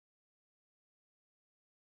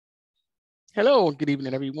Hello, good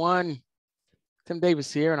evening, everyone. Tim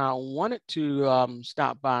Davis here, and I wanted to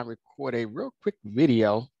stop by and record a real quick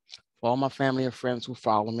video for all my family and friends who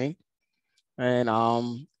follow me.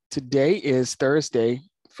 And today is Thursday,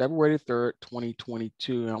 February 3rd,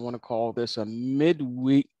 2022. And I want to call this a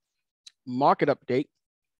midweek market update.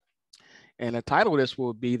 And the title of this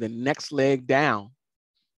will be The Next Leg Down.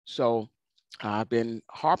 So I've been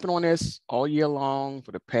harping on this all year long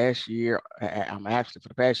for the past year. I'm actually for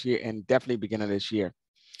the past year and definitely beginning of this year,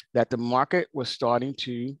 that the market was starting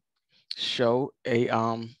to show a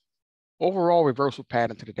overall reversal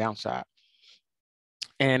pattern to the downside.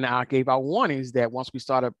 And I gave out warnings that once we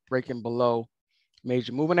started breaking below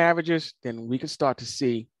major moving averages, then we could start to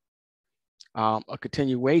see a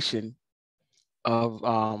continuation of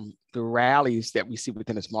the rallies that we see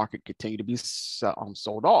within this market continue to be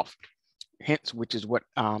sold off. Hence, which is what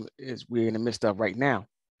is we're in the midst of right now.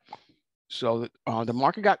 So the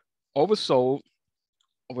market got oversold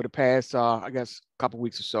over the past, I guess, couple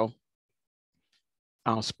weeks or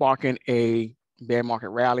so, sparking a bear market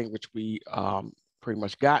rally, which we pretty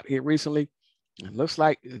much got here recently. It looks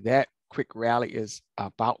like that quick rally is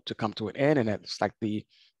about to come to an end, and it's like the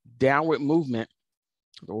downward movement,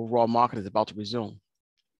 the overall market is about to resume.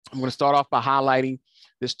 I'm going to start off by highlighting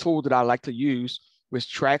this tool that I like to use, which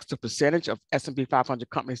tracks the percentage of S&P 500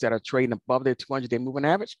 companies that are trading above their 200-day moving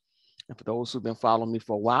average. And for those who've been following me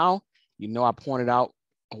for a while, you know I pointed out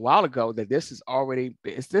a while ago that this has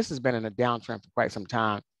been in a downtrend for quite some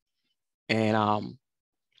time, and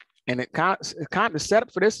it kind of the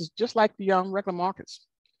setup for this is just like the regular markets.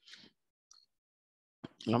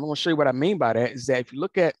 And I'm going to show you what I mean by that is that if you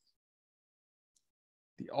look at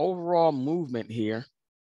the overall movement here,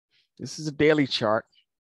 this is a daily chart.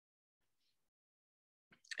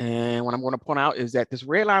 And what I'm going to point out is that this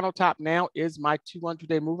red line on top now is my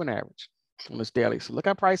 200-day moving average on this daily. So look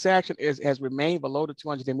at price action has remained below the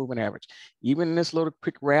 200-day moving average. Even in this little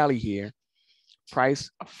quick rally here, price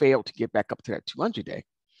failed to get back up to that 200-day.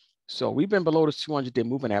 So we've been below the 200-day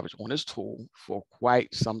moving average on this tool for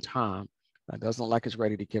quite some time. It doesn't look like it's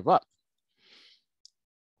ready to give up.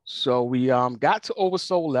 So we got to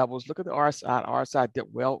oversold levels. Look at the RSI. RSI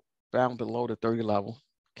dipped well down below the 30 level.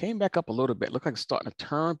 Came back up a little bit. Look like it's starting to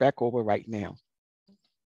turn back over right now.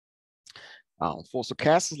 Full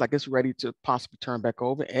stochastic like it's ready to possibly turn back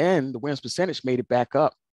over, and the Williams percentage made it back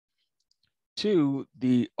up to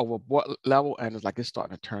the overbought level, and it's like it's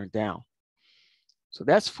starting to turn down. So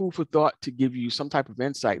that's food for thought to give you some type of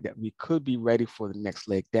insight that we could be ready for the next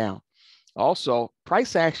leg down. Also,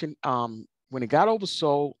 price action, when it got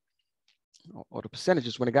oversold, or the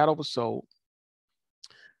percentages, when it got oversold,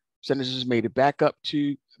 percentages made it back up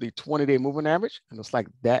to the 20-day moving average. And it's like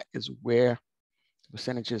that is where the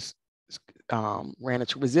percentages ran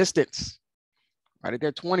into resistance right at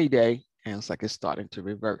their 20-day. And it's like it's starting to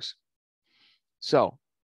reverse. So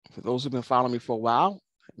for those who've been following me for a while,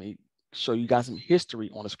 let me show you guys some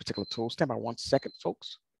history on this particular tool. Stand by 1 second,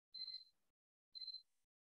 folks.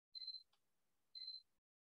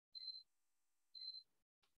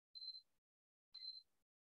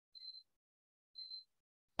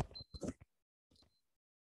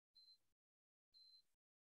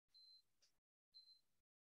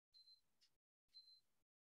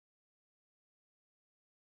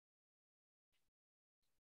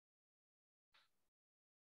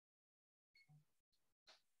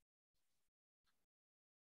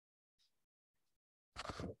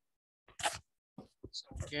 So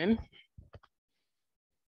again,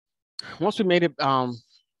 once we made it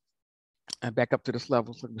back up to this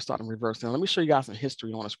level, so we're starting to reverse. Now, let me show you guys some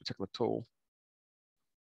history on this particular tool.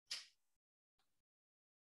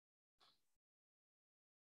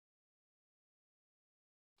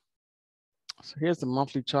 So here's the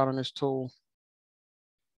monthly chart on this tool.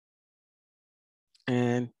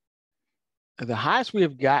 And the highest we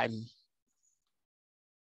have gotten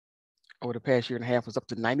over the past year and a half was up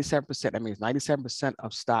to 97%. That means 97%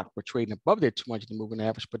 of stock were trading above their 200 moving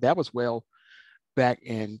average, but that was well back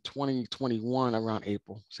in 2021 around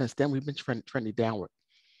April. Since then, we've been trending downward.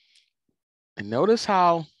 And notice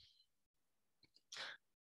how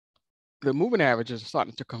the moving averages are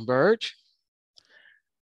starting to converge.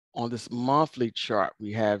 On this monthly chart,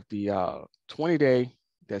 we have the 20-day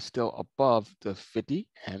that's still above the 50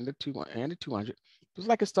 and the 200. It's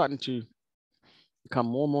like it's starting to become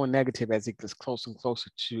more and more negative as it gets closer and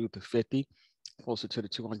closer to the 50, closer to the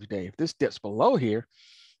 200-day. If this dips below here,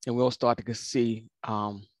 then we'll start to see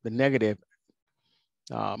the negative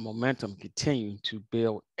momentum continue to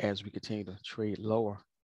build as we continue to trade lower.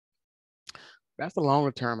 That's the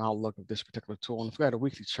longer term outlook of this particular tool. And if we had a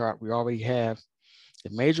weekly chart, we already have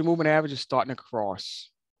the major moving average is starting to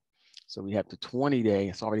cross. So we have the 20-day,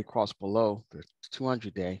 it's already crossed below the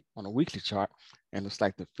 200-day on a weekly chart, and looks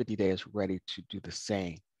like the 50-day is ready to do the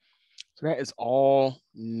same. So that is all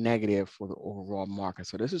negative for the overall market.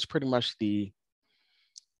 So this is pretty much the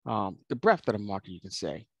breadth of the market, you can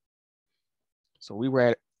say. So we were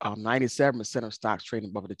at 97% of stocks trading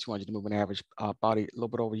above the 200 moving average about a little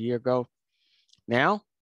bit over a year ago. Now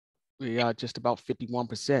we are just about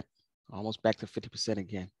 51%, almost back to 50%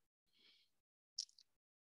 again.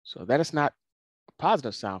 So that is not a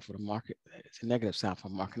positive sign for the market. It's a negative sign for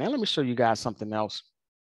the market. Now let me show you guys something else.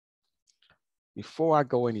 Before I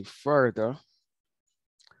go any further,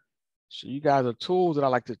 show you guys a tool that I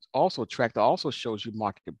like to also track that also shows you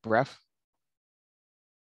market breadth.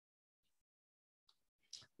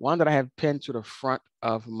 One that I have pinned to the front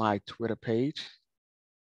of my Twitter page.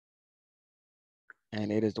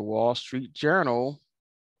 And it is the Wall Street Journal.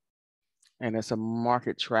 And it's a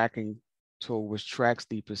market tracking tool which tracks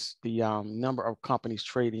the number of companies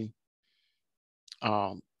trading,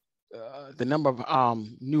 the number of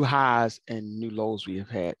new highs and new lows we have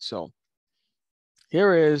had. So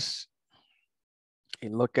here is a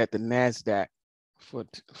look at the NASDAQ for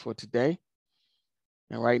today.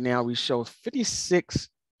 And right now we show 56.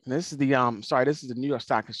 And this is the this is the New York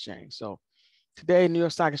Stock Exchange. So today, New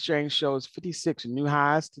York Stock Exchange shows 56 new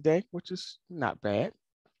highs today, which is not bad.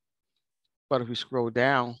 But if we scroll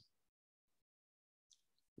down,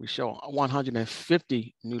 we show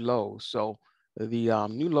 150 new lows. So the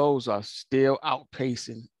new lows are still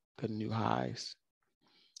outpacing the new highs.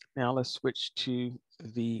 Now let's switch to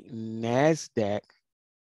the NASDAQ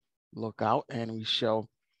lookout, and we show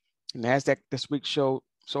NASDAQ this week so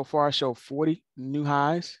far showed 40 new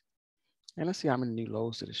highs. And let's see how many new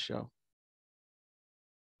lows did it show.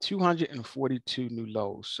 242 new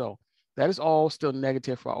lows. So that is all still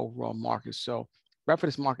negative for our overall market. So breadth for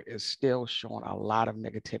this market is still showing a lot of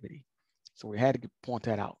negativity. So we had to point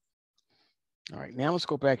that out. All right, now let's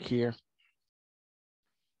go back here.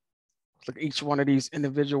 Let's look at each one of these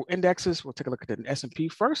individual indexes. We'll take a look at the S&P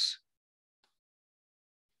first.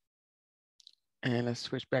 And let's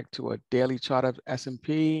switch back to a daily chart of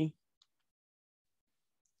S&P.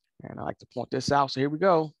 And I like to point this out. So here we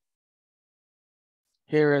go.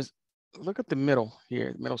 Here is, look at the middle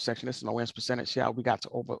here, middle section. This is my wins percentage. Yeah, we got to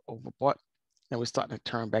overbought. And we're starting to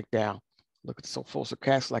turn back down. Look at the full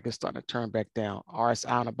stochastic like it's starting to turn back down. RSI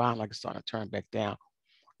on the bottom like it's starting to turn back down.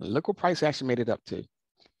 Look what price action made it up to.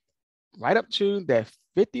 Right up to that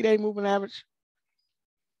 50-day moving average,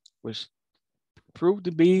 which proved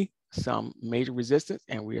to be some major resistance,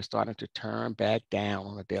 and we are starting to turn back down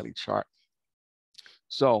on a daily chart.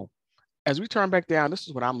 So as we turn back down, this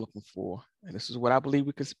is what I'm looking for, and this is what I believe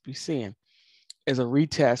we could be seeing, is a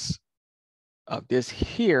retest of this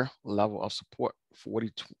here level of support,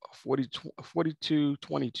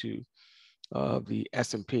 42.22 of the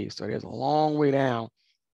S&P. So there's a long way down.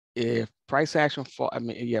 If price action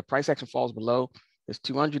price action falls below this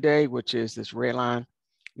 200-day, which is this red line,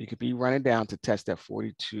 we could be running down to test that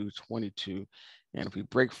 42.22. And if we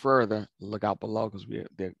break further, look out below because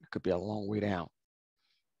there could be a long way down.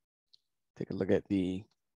 Take a look at the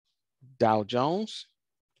Dow Jones.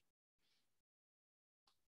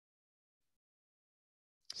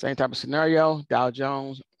 Same type of scenario. Dow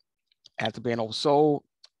Jones, after being oversold,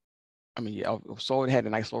 oversold, had a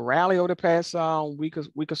nice little rally over the past week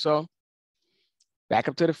or so. Back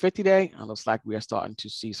up to the 50-day, and looks like we are starting to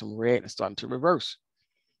see some red and starting to reverse.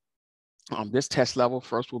 This test level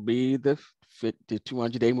first will be the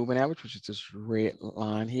 200-day moving average, which is this red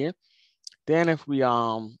line here. Then if we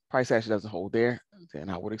price action doesn't hold there, then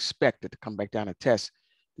I would expect it to come back down and test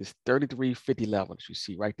this 3350 level that you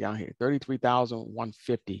see right down here,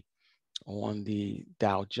 33,150 on the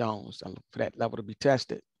Dow Jones. I look for that level to be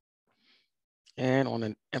tested. And on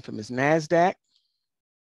an infamous NASDAQ,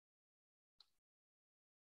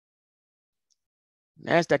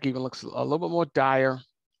 NASDAQ even looks a little bit more dire.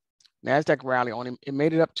 NASDAQ rally on it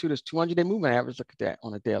made it up to this 200-day moving average. Look at that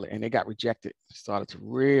on a daily, and it got rejected. It started to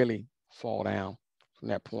really fall down from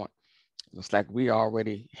that point. Looks like we are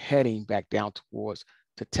already heading back down towards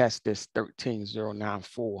to test this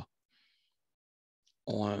 13,094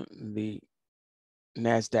 on the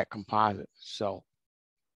NASDAQ composite. So,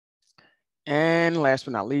 and last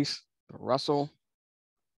but not least, the Russell.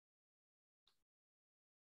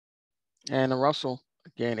 And the Russell,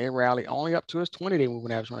 again, it rallied only up to its 20-day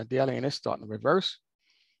moving average on a daily, and it's starting to reverse.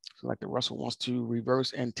 So like the Russell wants to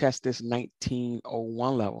reverse and test this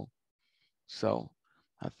 1901 level. So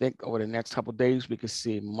I think over the next couple of days, we could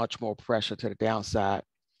see much more pressure to the downside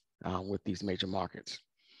with these major markets.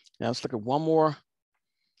 Now let's look at one more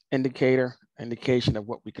indication of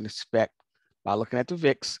what we can expect by looking at the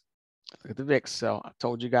VIX. Look at the VIX. So I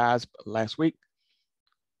told you guys last week,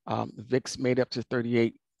 the VIX made up to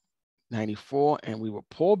 38.94, and we will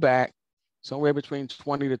pull back somewhere between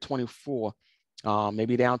 20 to 24,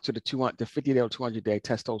 maybe down to the 50-day or 200-day,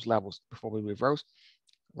 test those levels before we reverse.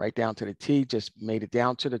 Right down to the T, just made it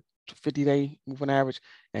down to the 50-day moving average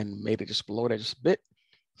and made it just below that just a bit.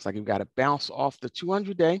 It's like you've got to bounce off the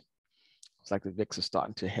 200-day. It's like the VIX is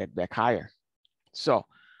starting to head back higher. So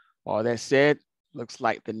all that said, looks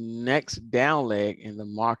like the next down leg in the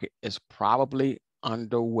market is probably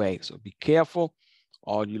underway. So be careful,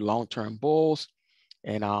 all you long-term bulls,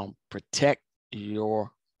 and protect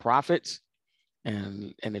your profits.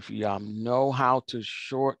 And if you know how to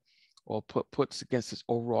short or put puts against this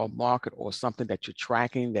overall market or something that you're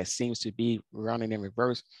tracking that seems to be running in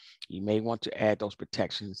reverse, you may want to add those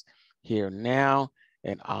protections here now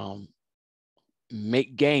and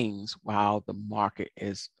make gains while the market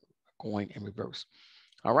is going in reverse.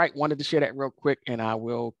 All right, wanted to share that real quick, and I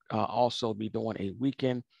will also be doing a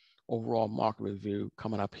weekend overall market review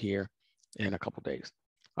coming up here in a couple of days.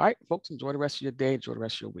 All right, folks, enjoy the rest of your day, enjoy the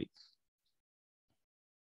rest of your week.